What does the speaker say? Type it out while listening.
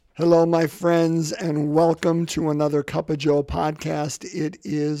Hello, my friends, and welcome to another Cup of Joe podcast. It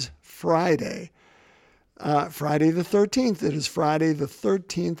is Friday, Friday the 13th. It is Friday the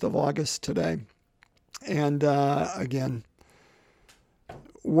 13th of August today. And again,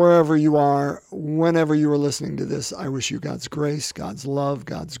 wherever you are, whenever you are listening to this, I wish you God's grace, God's love,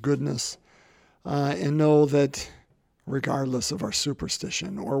 God's goodness, and know that regardless of our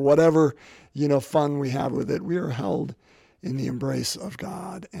superstition or whatever, fun we have with it, we are held in the embrace of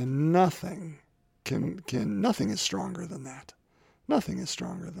God, and nothing is stronger than that. Nothing is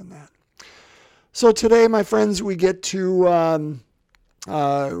stronger than that. So today, my friends, we get to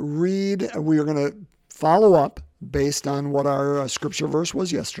read. We are going to follow up based on what our scripture verse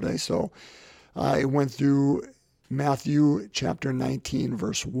was yesterday. So it went through Matthew chapter 19,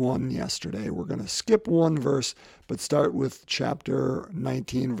 verse 1 yesterday. We're going to skip one verse, but start with chapter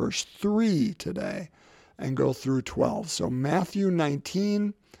 19, verse 3 today, and go through 12. So Matthew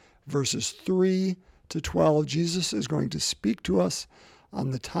 19, verses 3 to 12, Jesus is going to speak to us on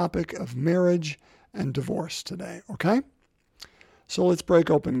the topic of marriage and divorce today, okay? So let's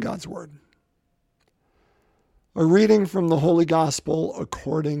break open God's Word. A reading from the Holy Gospel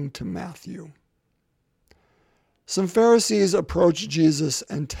according to Matthew. Some Pharisees approached Jesus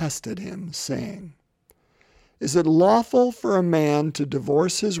and tested him, saying, "Is it lawful for a man to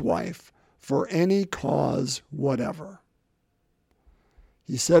divorce his wife for any cause whatever?"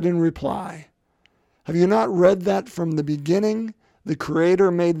 He said in reply, "Have you not read that from the beginning the Creator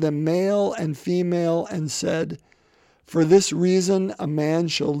made them male and female and said, 'For this reason a man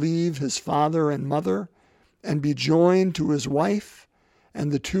shall leave his father and mother and be joined to his wife,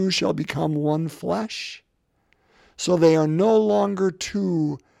 and the two shall become one flesh? So they are no longer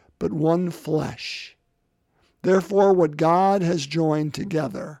two, but one flesh. Therefore what God has joined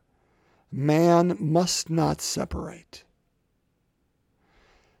together, man must not separate.'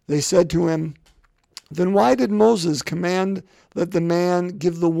 They said to him, 'Then why did Moses command that the man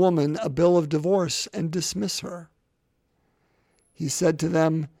give the woman a bill of divorce and dismiss her?' He said to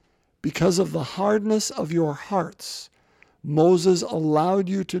them, 'Because of the hardness of your hearts, Moses allowed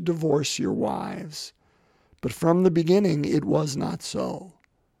you to divorce your wives. But from the beginning it was not so.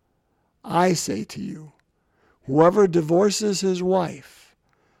 I say to you, whoever divorces his wife,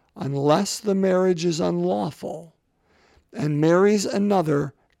 unless the marriage is unlawful, and marries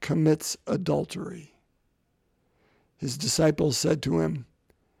another, commits adultery.' His disciples said to him,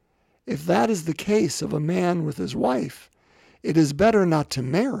 'If that is the case of a man with his wife, it is better not to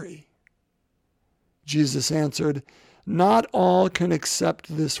marry.' Jesus answered, 'Not all can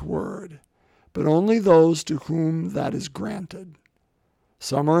accept this word, but only those to whom that is granted.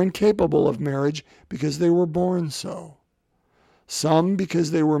 Some are incapable of marriage because they were born so. Some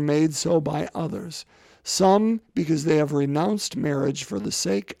because they were made so by others. Some because they have renounced marriage for the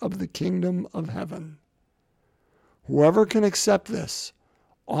sake of the kingdom of heaven. Whoever can accept this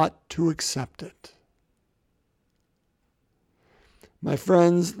ought to accept it.'" My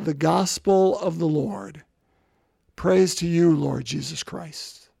friends, the gospel of the Lord. Praise to you, Lord Jesus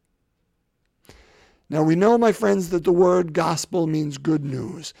Christ. Now we know, my friends, that the word gospel means good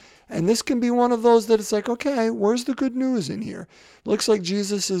news. And this can be one of those that it's like, okay, where's the good news in here? Looks like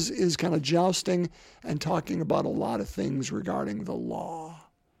Jesus is kind of jousting and talking about a lot of things regarding the law.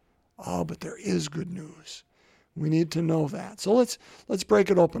 Oh, but there is good news. We need to know that. So let's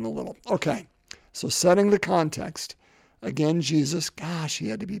break it open a little. Okay, so setting the context. Again, Jesus, gosh, he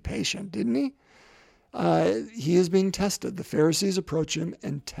had to be patient, didn't he? He is being tested. The Pharisees approach him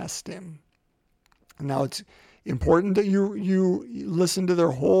and test him. Now, it's important that you listen to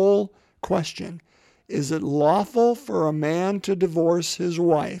their whole question. Is it lawful for a man to divorce his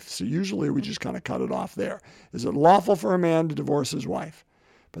wife? So usually we just kind of cut it off there. Is it lawful for a man to divorce his wife?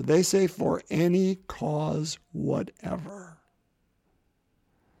 But they say for any cause whatever.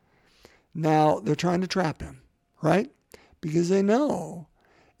 Now, they're trying to trap him, right? Because they know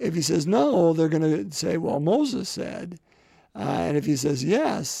if he says no, they're going to say, well, Moses said. And if he says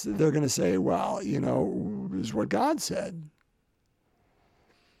yes, they're going to say, well, this is what God said.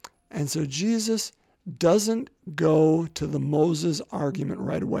 And so Jesus doesn't go to the Moses argument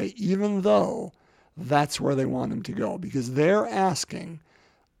right away, even though that's where they want him to go, because they're asking,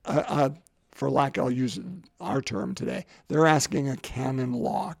 for lack, I'll use our term today, they're asking a canon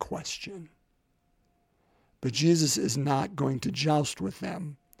law question. But Jesus is not going to joust with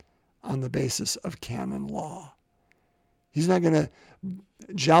them on the basis of canon law. He's not going to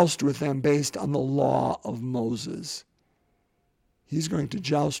joust with them based on the law of Moses. He's going to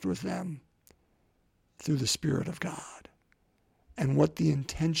joust with them through the Spirit of God and what the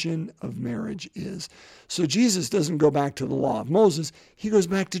intention of marriage is. So Jesus doesn't go back to the law of Moses. He goes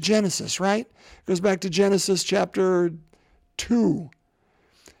back to Genesis, right? Goes back to Genesis chapter 2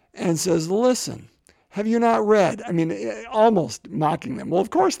 and says, listen, have you not read? I mean, almost mocking them. Well, of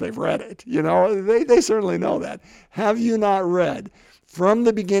course they've read it. They certainly know that. Have you not read? From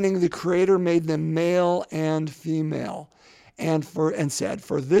the beginning, the Creator made them male and female, and said,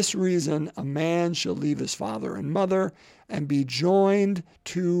 for this reason, a man shall leave his father and mother and be joined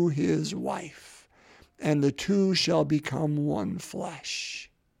to his wife, and the two shall become one flesh.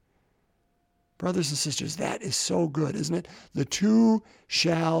 Brothers and sisters, that is so good, isn't it? The two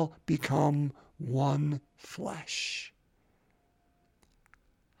shall become one flesh.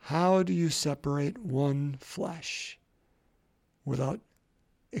 How do you separate one flesh without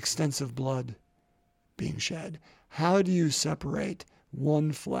extensive blood being shed? How do you separate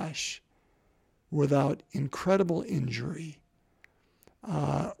one flesh without incredible injury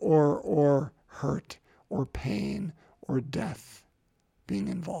or hurt or pain or death being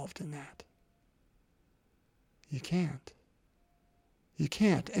involved in that? You can't. You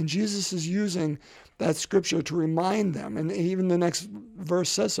can't. And Jesus is using that scripture to remind them. And even the next verse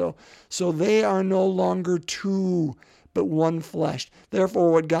says so. So they are no longer two, but one flesh.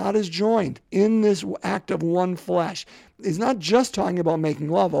 Therefore, what God has joined in this act of one flesh is not just talking about making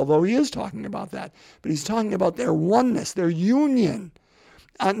love, although he is talking about that, but he's talking about their oneness, their union.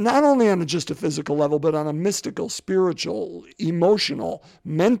 Not only on just a physical level, but on a mystical, spiritual, emotional,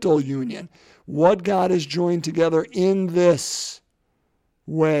 mental union. What God has joined together in this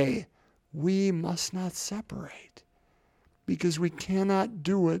way, we must not separate, because we cannot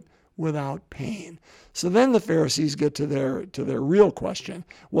do it without pain. So then the Pharisees get to their real question.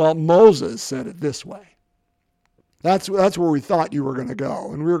 Well, Moses said it this way. That's where we thought you were going to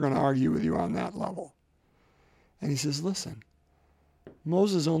go, and we were going to argue with you on that level. And he says, listen,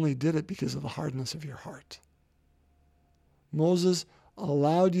 Moses only did it because of the hardness of your heart. Moses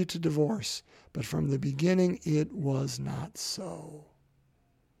allowed you to divorce, but from the beginning it was not so.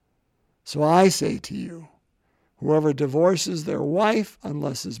 So I say to you, whoever divorces their wife,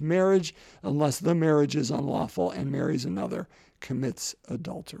 unless the marriage is unlawful and marries another, commits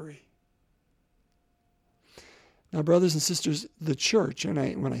adultery. Now, brothers and sisters, the church,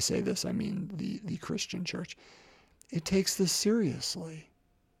 and when I say this, I mean the Christian church, it takes this seriously.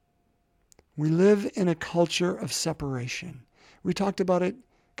 We live in a culture of separation. We talked about it,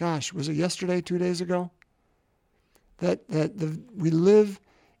 was it yesterday, 2 days ago? We live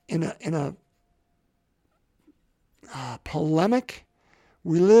in a polemic.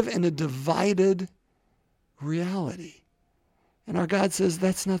 We live in a divided reality. And our God says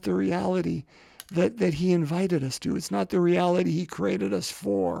that's not the reality that he invited us to. It's not the reality he created us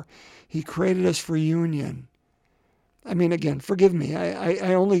for. He created us for union. I mean, again, forgive me.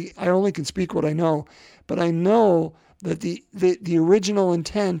 I only can speak what I know, but I know that the original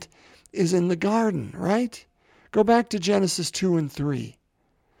intent is in the garden, right? Go back to Genesis 2 and 3.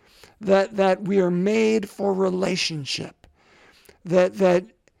 That we are made for relationship. That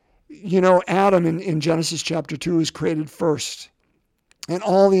Adam in Genesis chapter 2 is created first. And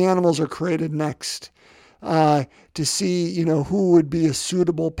all the animals are created next to see, who would be a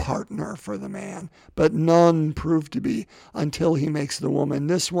suitable partner for the man. But none proved to be until he makes the woman.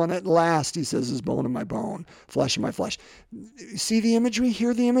 This one at last, he says, is bone of my bone, flesh of my flesh. See the imagery?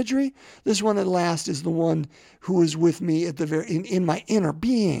 Hear the imagery? This one at last is the one who is with me at the in my inner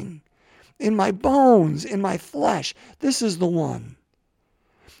being, in my bones, in my flesh. This is the one.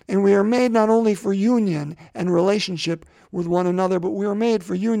 And we are made not only for union and relationship with one another, but we are made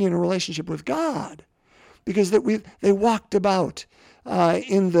for union and relationship with God, because they walked about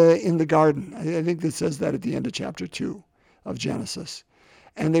in the garden. I think it says that at the end of chapter 2 of Genesis,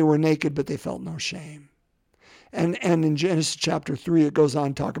 and they were naked, but they felt no shame. And in Genesis chapter 3, it goes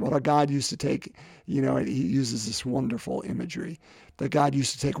on to talk about how God used to take, he uses this wonderful imagery, that God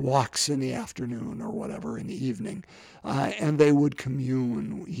used to take walks in the afternoon or whatever, in the evening, and they would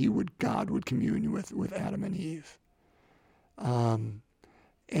commune. God would commune with Adam and Eve. And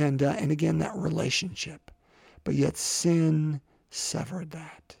again, that relationship. But yet sin severed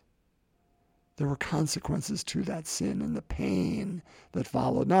that. There were consequences to that sin and the pain that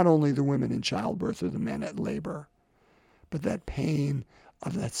followed, not only the women in childbirth or the men at labor, but that pain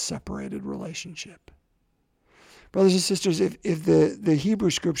of that separated relationship. Brothers and sisters, if the Hebrew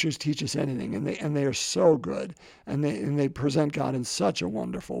Scriptures teach us anything, and they are so good, and they present God in such a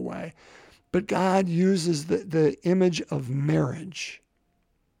wonderful way, but God uses the image of marriage.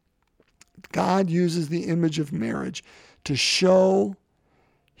 God uses the image of marriage to show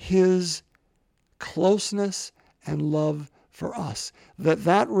his closeness and love for us.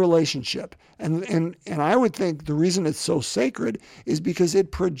 That relationship, and I would think the reason it's so sacred is because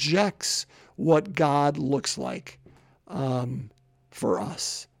it projects what God looks like for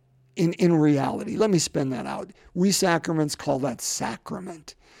us in reality. Let me spin that out. We sacraments call that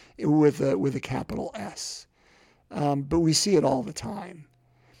sacrament with a capital S, but we see it all the time.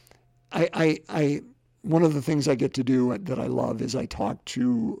 I one of the things I get to do that I love is I talk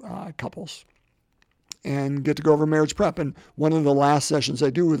to couples and get to go over marriage prep. And one of the last sessions I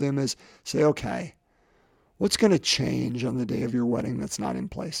do with them is say, okay, what's going to change on the day of your wedding that's not in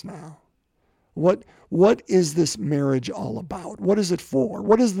place now? What is this marriage all about? What is it for?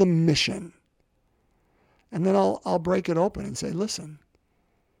 What is the mission? And then I'll break it open and say, listen,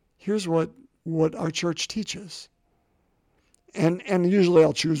 here's what our church teaches. And usually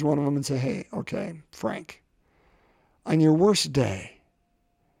I'll choose one of them and say, hey, okay, Frank, on your worst day,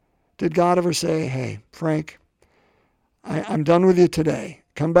 did God ever say, hey, Frank, I'm done with you today.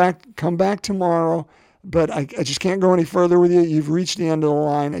 Come back tomorrow, but I just can't go any further with you. You've reached the end of the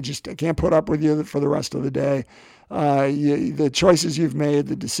line. I can't put up with you for the rest of the day. The choices you've made,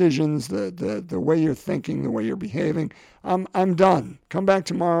 the decisions, the way you're thinking, the way you're behaving, I'm done. Come back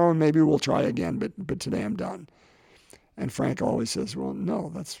tomorrow and maybe we'll try again, but today I'm done. And Frank always says, well,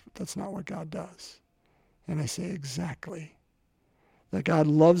 no, that's not what God does. And I say, exactly. That God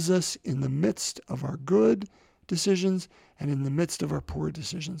loves us in the midst of our good decisions and in the midst of our poor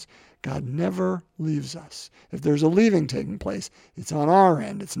decisions. God never leaves us. If there's a leaving taking place, it's on our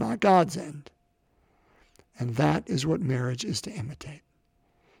end. It's not God's end. And that is what marriage is to imitate.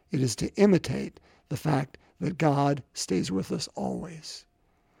 It is to imitate the fact that God stays with us always.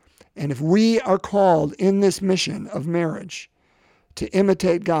 And if we are called in this mission of marriage to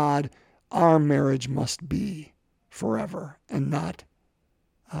imitate God, our marriage must be forever and not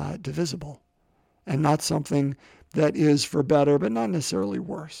divisible, and not something that is for better, but not necessarily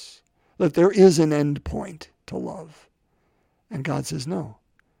worse. That there is an end point to love. And God says, no,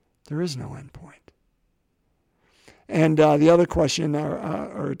 there is no end point. And the other question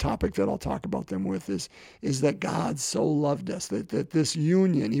or topic that I'll talk about them with is that God so loved us, that this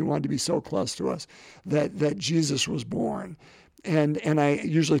union, he wanted to be so close to us, that Jesus was born. And I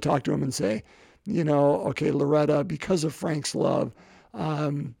usually talk to him and say, okay, Loretta, because of Frank's love,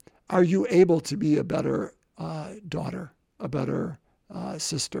 are you able to be a better daughter, a better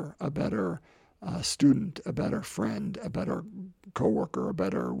sister, a better student, a better friend, a better coworker, a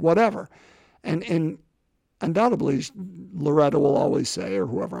better whatever? And undoubtedly, Loretta will always say, or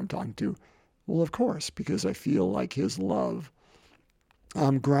whoever I'm talking to, well, of course, because I feel like his love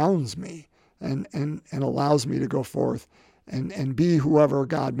grounds me and allows me to go forth and be whoever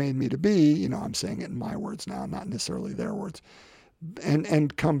God made me to be. I'm saying it in my words now, not necessarily their words.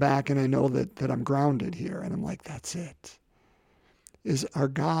 And come back and I know that I'm grounded here. And I'm like, that's it. Is our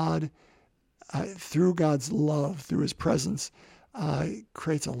God, through God's love, through his presence,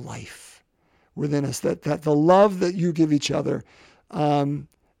 creates a life within us. That the love that you give each other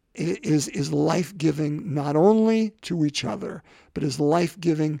is life-giving not only to each other, but is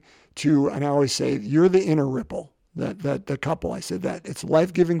life-giving to, and I always say, you're the inner ripple. That the couple, I said that it's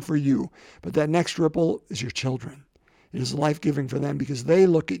life-giving for you, but that next ripple is your children. It is life-giving for them because they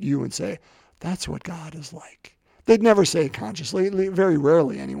look at you and say, that's what God is like. They'd never say it consciously, very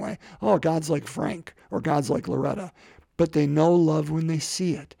rarely anyway, oh, God's like Frank or God's like Loretta. But they know love when they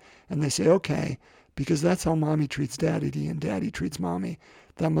see it. And they say, okay, because that's how mommy treats daddy and daddy treats mommy,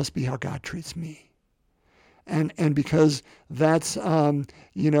 that must be how God treats me. And because that's, that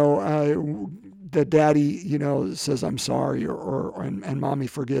daddy, says, I'm sorry, and mommy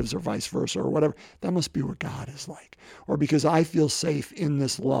forgives, or vice versa, or whatever, that must be what God is like. Or because I feel safe in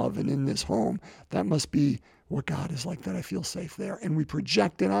this love and in this home, that must be what God is like, that I feel safe there. And we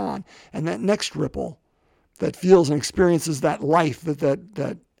project it on. And that next ripple that feels and experiences that life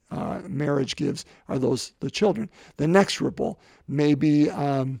that marriage gives are the children. The next ripple may be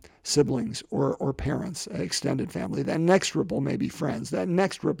siblings or parents, extended family. That next ripple may be friends. That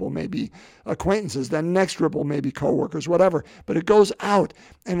next ripple may be acquaintances. That next ripple may be coworkers, whatever. But it goes out,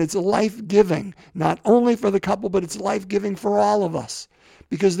 and it's life-giving, not only for the couple, but it's life-giving for all of us.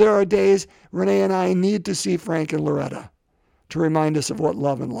 Because there are days Renee and I need to see Frank and Loretta to remind us of what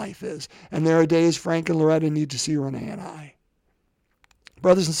love and life is. And there are days Frank and Loretta need to see Renee and I.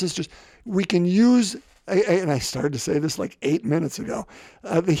 Brothers and sisters, we can use, and I started to say this like 8 minutes ago,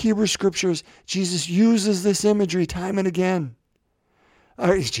 the Hebrew Scriptures, Jesus uses this imagery time and again.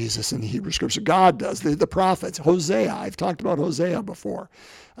 Jesus in the Hebrew Scripture, God does, the prophets, Hosea, I've talked about Hosea before,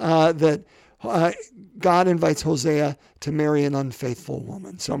 that God invites Hosea to marry an unfaithful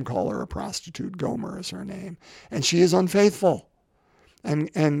woman. Some call her a prostitute. Gomer is her name. And she is unfaithful.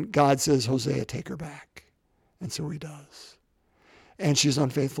 And God says, Hosea, take her back. And so he does. And she's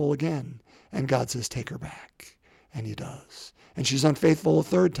unfaithful again. And God says, take her back. And he does. And she's unfaithful a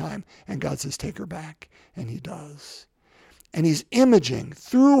third time. And God says, take her back. And he does. And he's imaging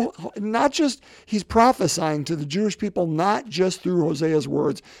through, not just, he's prophesying to the Jewish people, not just through Hosea's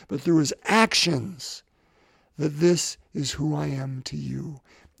words, but through his actions, that this is who I am to you.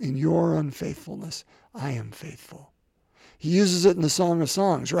 In your unfaithfulness, I am faithful. He uses it in the Song of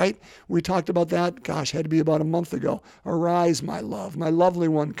Songs, right? We talked about that, had to be about a month ago. Arise, my love, my lovely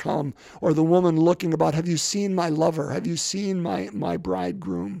one, come. Or the woman looking about, have you seen my lover? Have you seen my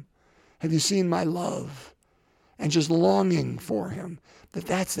bridegroom? Have you seen my love? And just longing for him.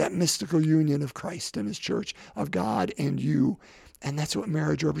 That's that mystical union of Christ and his church, of God and you. And that's what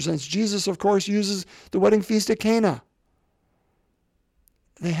marriage represents. Jesus, of course, uses the wedding feast at Cana.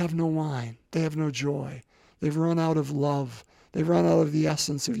 They have no wine. They have no joy. They've run out of love. They've run out of the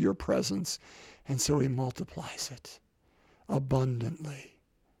essence of your presence. And so he multiplies it abundantly.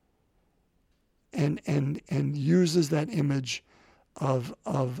 And uses that image of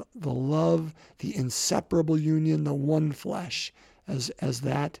the love, the inseparable union, the one flesh, as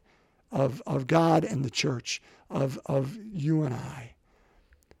that of God and the church, of you and I.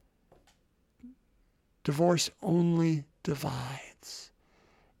 Divorce only divides,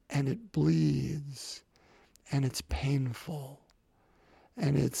 and it bleeds, and it's painful,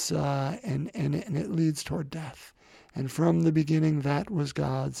 and it's and it leads toward death. And from the beginning, that was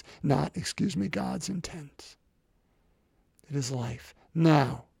God's intent. It is life.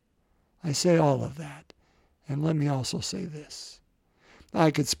 Now, I say all of that, and let me also say this.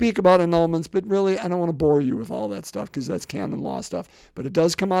 I could speak about annulments, but really I don't want to bore you with all that stuff because that's canon law stuff. But it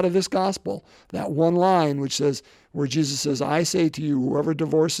does come out of this gospel, that one line which says, where Jesus says, I say to you, whoever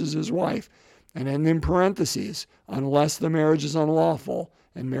divorces his wife, and then in parentheses, unless the marriage is unlawful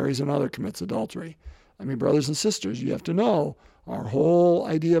and marries another, commits adultery. I mean, brothers and sisters, you have to know our whole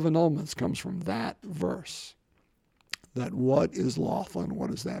idea of annulments comes from that verse. That what is lawful and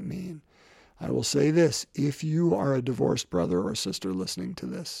what does that mean? I will say this, if you are a divorced brother or sister listening to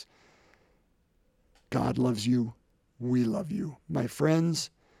this, God loves you, we love you. My friends,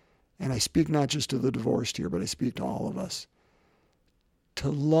 and I speak not just to the divorced here, but I speak to all of us. To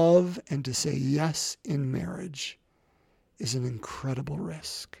love and to say yes in marriage is an incredible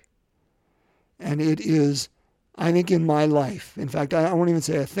risk. And it is, I think in my life, in fact, I won't even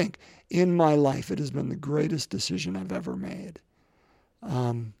say I think, in my life, it has been the greatest decision I've ever made.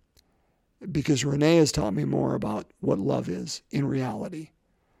 Because Renee has taught me more about what love is in reality.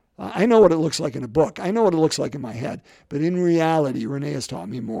 I know what it looks like in a book. I know what it looks like in my head. But in reality, Renee has taught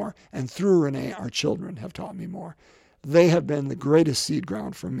me more. And through Renee, our children have taught me more. They have been the greatest seed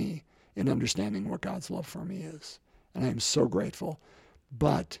ground for me in understanding what God's love for me is. And I am so grateful.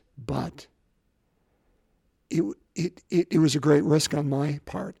 But it was a great risk on my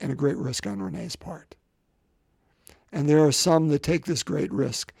part and a great risk on Renee's part. And there are some that take this great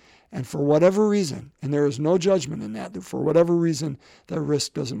risk, and for whatever reason, and there is no judgment in that for whatever reason, that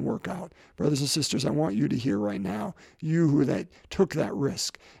risk doesn't work out. Brothers and sisters, I want you to hear right now, you who took that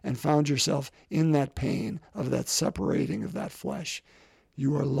risk and found yourself in that pain of that separating of that flesh,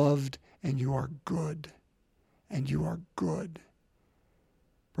 you are loved and you are good. And you are good.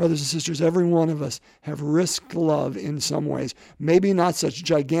 Brothers and sisters, every one of us have risked love in some ways, maybe not such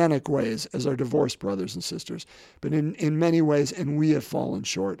gigantic ways as our divorced brothers and sisters, but in many ways, and we have fallen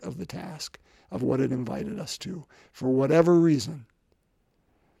short of the task of what it invited us to, for whatever reason.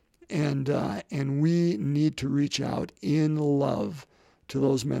 And we need to reach out in love to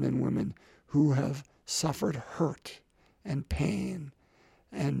those men and women who have suffered hurt and pain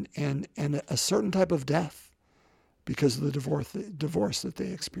and a certain type of death because of the divorce that they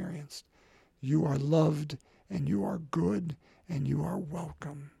experienced. You are loved, and you are good, and you are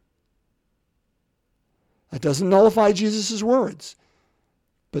welcome. That doesn't nullify Jesus' words,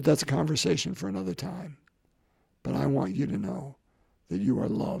 but that's a conversation for another time. But I want you to know that you are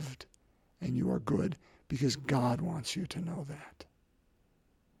loved, and you are good, because God wants you to know that.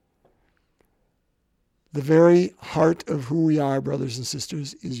 The very heart of who we are, brothers and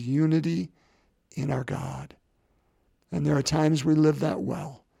sisters, is unity in our God. And there are times we live that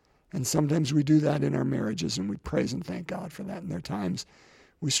well. And sometimes we do that in our marriages, and we praise and thank God for that. And there are times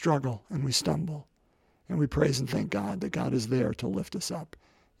we struggle and we stumble, and we praise and thank God that God is there to lift us up,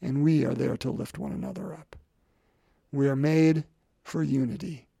 and we are there to lift one another up. We are made for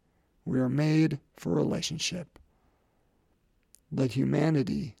unity. We are made for relationship. Let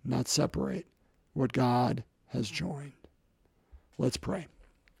humanity not separate what God has joined. Let's pray.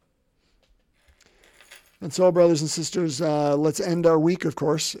 And so, brothers and sisters, let's end our week, of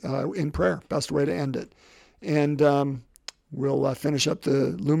course, in prayer. Best way to end it. And we'll finish up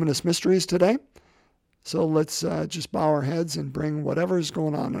the luminous mysteries today. So let's just bow our heads and bring whatever's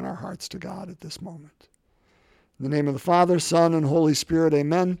going on in our hearts to God at this moment. In the name of the Father, Son, and Holy Spirit,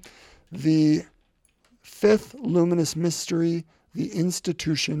 amen. The fifth luminous mystery, the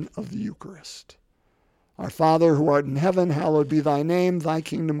institution of the Eucharist. Our Father, who art in heaven, hallowed be thy name. Thy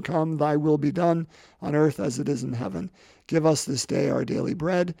kingdom come, thy will be done, on earth as it is in heaven. Give us this day our daily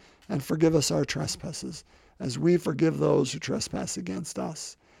bread, and forgive us our trespasses, as we forgive those who trespass against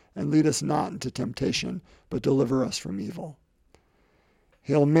us. And lead us not into temptation, but deliver us from evil.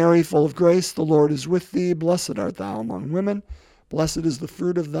 Hail Mary, full of grace, the Lord is with thee. Blessed art thou among women. Blessed is the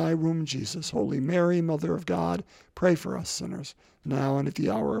fruit of thy womb, Jesus. Holy Mary, Mother of God, pray for us sinners, now and at the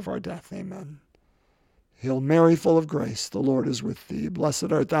hour of our death. Amen. Hail Mary, full of grace, the Lord is with thee.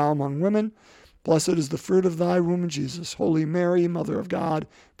 Blessed art thou among women. Blessed is the fruit of thy womb, Jesus. Holy Mary, Mother of God,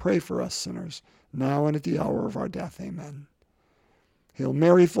 pray for us sinners, now and at the hour of our death. Amen. Hail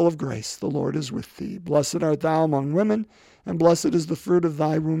Mary, full of grace, the Lord is with thee. Blessed art thou among women, and blessed is the fruit of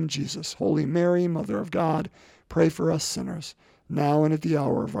thy womb, Jesus. Holy Mary, Mother of God, pray for us sinners, now and at the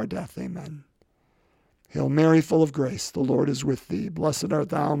hour of our death. Amen. Hail Mary, full of grace, the Lord is with thee. Blessed art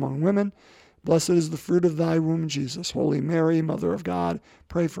thou among women. Blessed is the fruit of thy womb, Jesus. Holy Mary, Mother of God,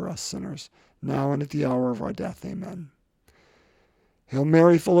 pray for us sinners, now and at the hour of our death. Amen. Hail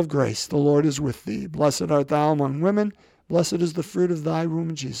Mary, full of grace, the Lord is with thee. Blessed art thou among women. Blessed is the fruit of thy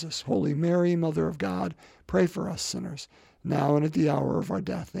womb, Jesus. Holy Mary, Mother of God, pray for us sinners, now and at the hour of our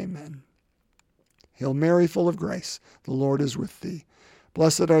death. Amen. Hail Mary, full of grace, the Lord is with thee.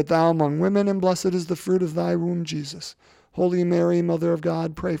 Blessed art thou among women, and blessed is the fruit of thy womb, Jesus. Holy Mary, Mother of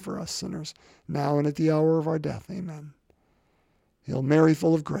God, pray for us sinners, now and at the hour of our death. Amen. Hail Mary,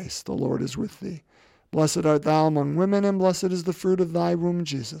 full of grace, the Lord is with thee. Blessed art thou among women, and blessed is the fruit of thy womb,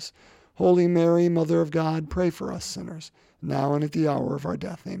 Jesus. Holy Mary, Mother of God, pray for us sinners, now and at the hour of our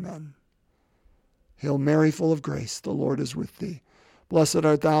death. Amen. Hail Mary, full of grace, the Lord is with thee. Blessed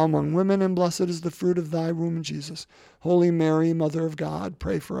art thou among women, and blessed is the fruit of thy womb, Jesus. Holy Mary, Mother of God,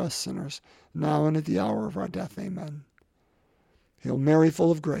 pray for us sinners, now and at the hour of our death. Amen. Hail Mary,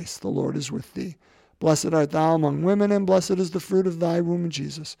 full of grace, the Lord is with thee. Blessed art thou among women, and blessed is the fruit of thy womb,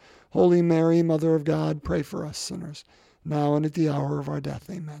 Jesus. Holy Mary, Mother of God, pray for us sinners, now and at the hour of our death.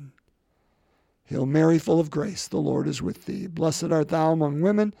 Amen. Hail Mary, full of grace, the Lord is with thee. Blessed art thou among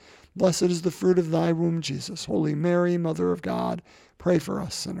women. Blessed is the fruit of thy womb, Jesus. Holy Mary, Mother of God, pray for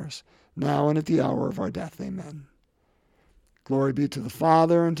us sinners, now and at the hour of our death. Amen. Glory be to the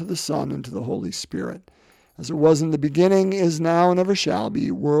Father, and to the Son, and to the Holy Spirit, as it was in the beginning, is now, and ever shall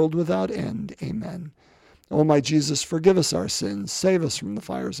be, world without end. Amen. O my Jesus, forgive us our sins, save us from the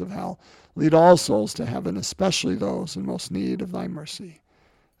fires of hell, lead all souls to heaven, especially those in most need of thy mercy.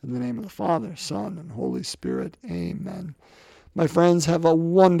 In the name of the Father, Son, and Holy Spirit. Amen. My friends, have a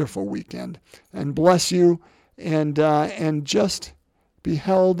wonderful weekend, and bless you, and just be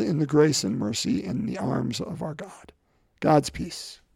held in the grace and mercy in the arms of our God. God's peace.